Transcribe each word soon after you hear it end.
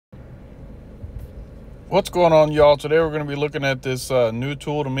What's going on, y'all? Today we're going to be looking at this new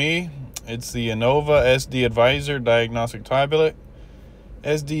tool to me. It's the Innova SD Advisor Diagnostic Tablet.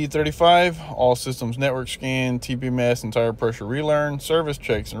 SD35, all systems network scan, TPMS and tire pressure relearn, service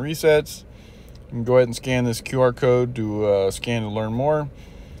checks and resets. You can go ahead and scan this QR code to scan to learn more.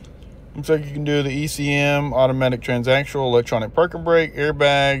 Looks like you can do the ECM, automatic transactional, electronic parking brake,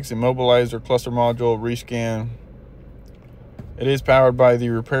 airbags, immobilizer, cluster module, rescan. It is powered by the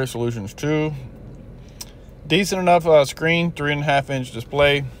Repair Solutions 2. Decent enough screen, 3.5-inch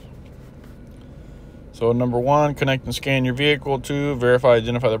display. So number 1, connect and scan your vehicle. 2, verify,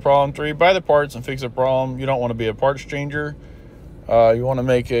 identify the problem. 3, buy the parts and fix the problem. You don't want to be a parts changer. You want to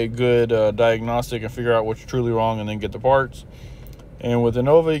make a good diagnostic and figure out what's truly wrong and then get the parts. And with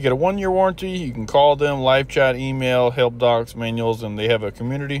Innova, you get a 1-year warranty. You can call them, live chat, email, help docs, manuals, and they have a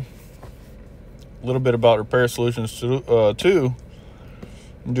community. A little bit about Repair Solutions 2. You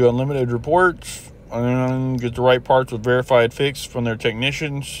can do unlimited reports and get the right parts with verified fix from their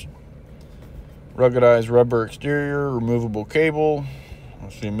technicians. Ruggedized rubber exterior, removable cable.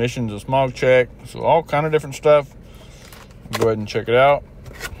 Let's see, emissions and smog check. So all kind of different stuff. Go ahead and check it out.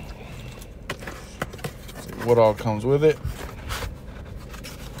 See what all comes with it.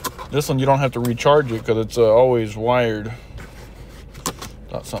 This one you don't have to recharge it because it's always wired.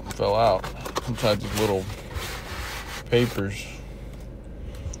 Thought something fell out. Sometimes these little papers.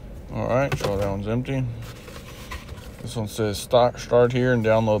 Alright, so that one's empty. This one says start here and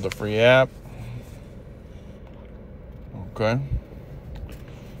download the free app. Okay.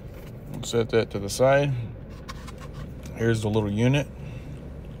 We'll set that to the side. Here's the little unit.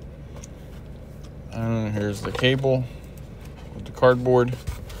 And here's the cable with the cardboard.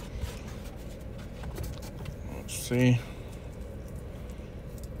 Let's see.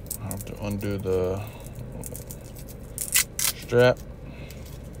 I have to undo the strap.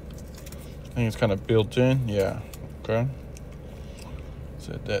 I think it's kind of built in. Yeah. Okay.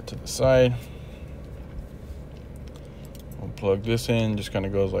 Set that to the side. We'll plug this in. Just kind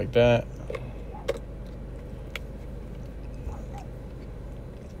of goes like that.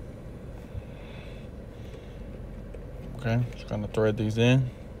 Okay. Just kind of thread these in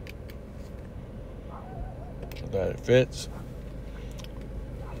so that it fits.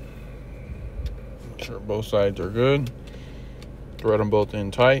 Make sure both sides are good. Thread them both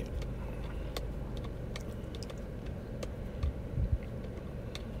in tight.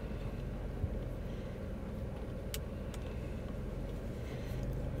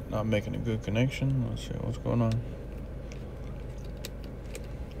 Not making a good connection. Let's see what's going on.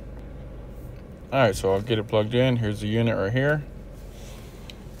 Alright, so I'll get it plugged in. Here's the unit right here.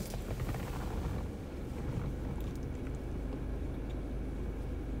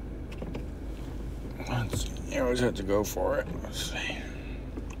 Let's see. You always have to go for it. Let's see.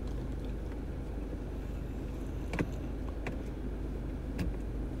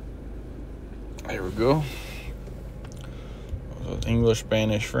 There we go. English,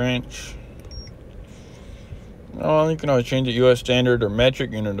 Spanish, French. Oh, you can always change it US standard or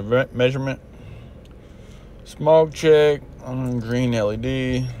metric unit of measurement. Smog check, green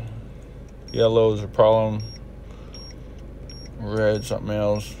LED. Yellow is a problem. Red, something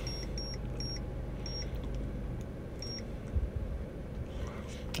else.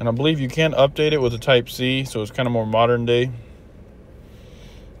 And I believe you can update it with a Type C, so it's kind of more modern day.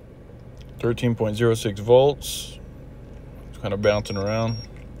 13.06 volts. Kind of bouncing around.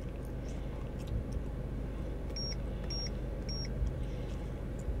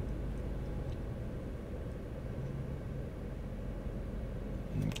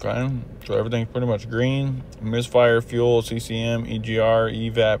 Okay, so everything's pretty much green. Misfire, fuel, CCM,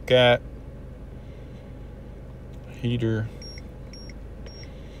 EGR, EVAP, CAT, heater.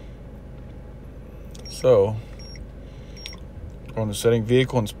 So, on the setting,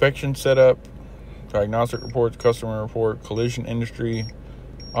 vehicle inspection setup. Diagnostic reports, customer report, collision industry,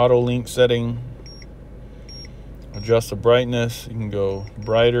 auto link setting, adjust the brightness. You can go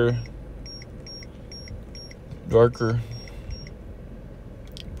brighter, darker.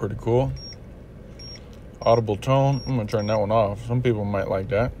 Pretty cool. Audible tone. I'm going to turn that one off. Some people might like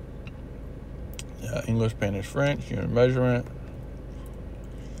that. Yeah, English, Spanish, French, unit measurement.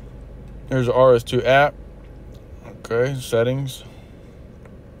 There's the RS2 app. Okay, settings.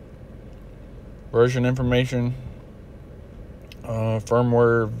 Version information,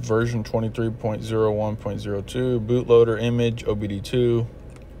 firmware version 23.01.02, bootloader image, OBD2.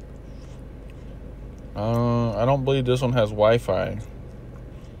 I don't believe this one has Wi-Fi. I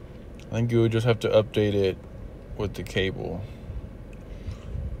think you would just have to update it with the cable.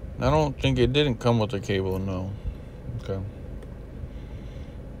 I don't think it didn't come with the cable, no. Okay.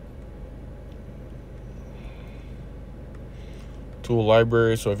 tool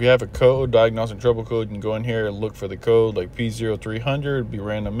library. So if you have a code, diagnostic trouble code, you can go in here and look for the code like P0300, be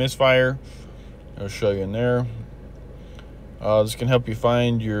random misfire. It'll show you in there. This can help you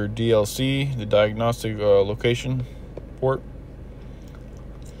find your DLC, the diagnostic location port.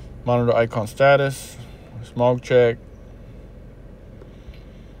 Monitor icon status, smog check.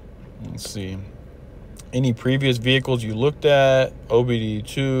 Let's see. Any previous vehicles you looked at,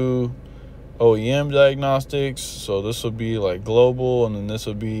 OBD2, OEM diagnostics. So this will be like global, and then this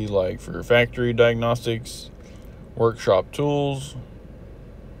will be like for factory diagnostics, workshop tools.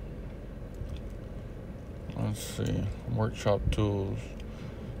 Let's see, workshop tools.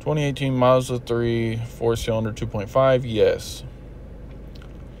 2018 Mazda 3, 4-cylinder, 2.5, yes.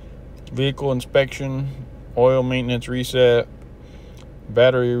 Vehicle inspection, oil maintenance reset,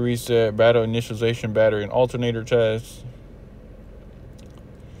 battery reset, battery initialization, battery and alternator test.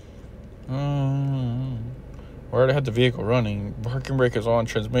 We already had the vehicle running. Parking brake is on,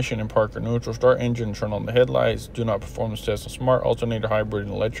 transmission and parker neutral. Start engine, turn on the headlights. Do not perform this test on smart, alternator, hybrid,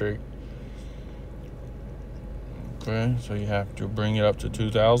 and electric. Okay, so you have to bring it up to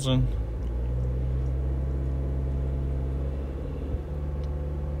 2,000.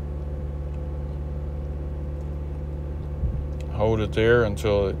 Hold it there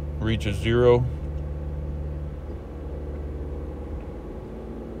until it reaches 0.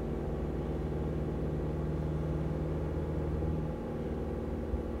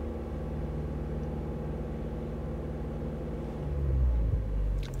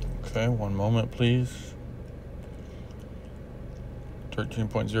 Okay, one moment, please.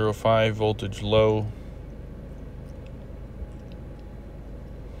 13.05, voltage low.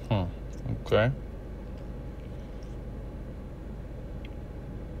 Okay.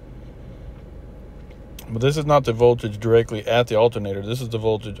 But this is not the voltage directly at the alternator. This is the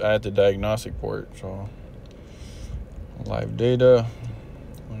voltage at the diagnostic port. So, live data.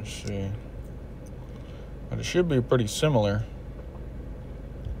 Let's see. But it should be pretty similar.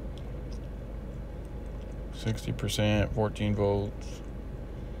 60%, 14 volts.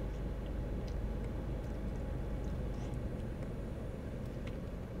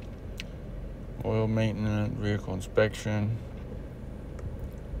 Oil maintenance, vehicle inspection.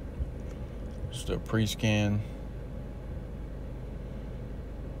 Just a pre-scan.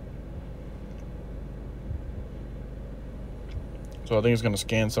 So I think it's going to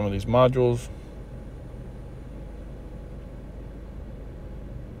scan some of these modules.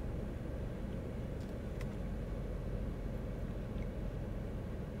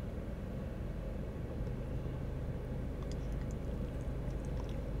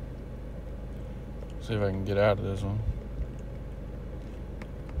 See if I can get out of this one.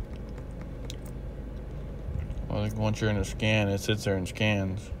 Well, I think once you're in a scan, it sits there and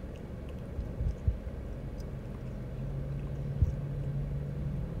scans.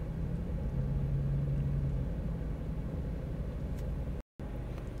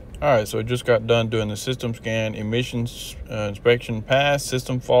 Alright, so I just got done doing the system scan. Emissions inspection passed.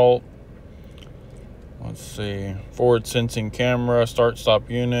 System fault. Let's see. Forward sensing camera. Start stop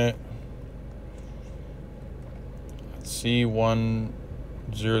unit.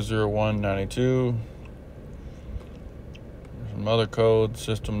 C100192. Some other code.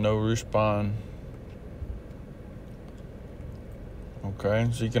 System no respawn. Okay,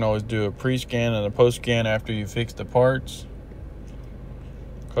 so you can always do a pre-scan and a post-scan after you fix the parts.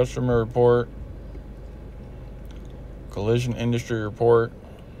 Customer report. Collision industry report.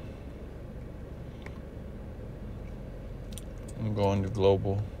 I'm going to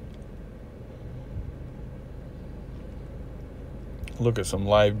global. Look at some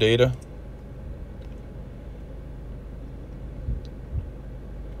live data.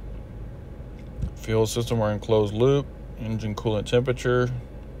 Fuel system, we're in closed loop. Engine coolant temperature.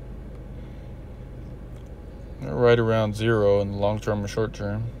 They're right around 0 in the long term and short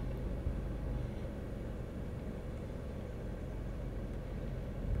term.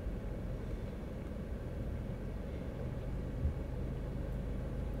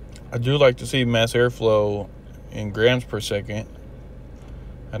 I do like to see mass airflow in grams per second.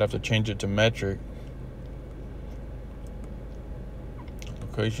 I'd have to change it to metric.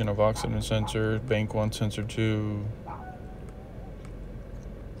 Location of oxygen sensors, bank 1, sensor 2.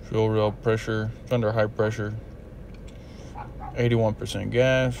 Fuel rail pressure, it's under high pressure. 81%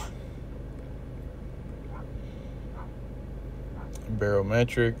 gas.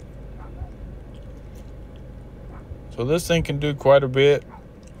 Barometric. So this thing can do quite a bit.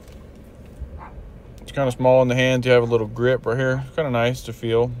 It's kind of small in the hands. You have a little grip right here. It's kind of nice to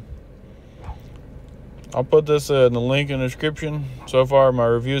feel. I'll put this in the link in the description. So far, my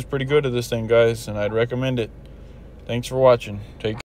review is pretty good of this thing, guys, and I'd recommend it. Thanks for watching. Take care.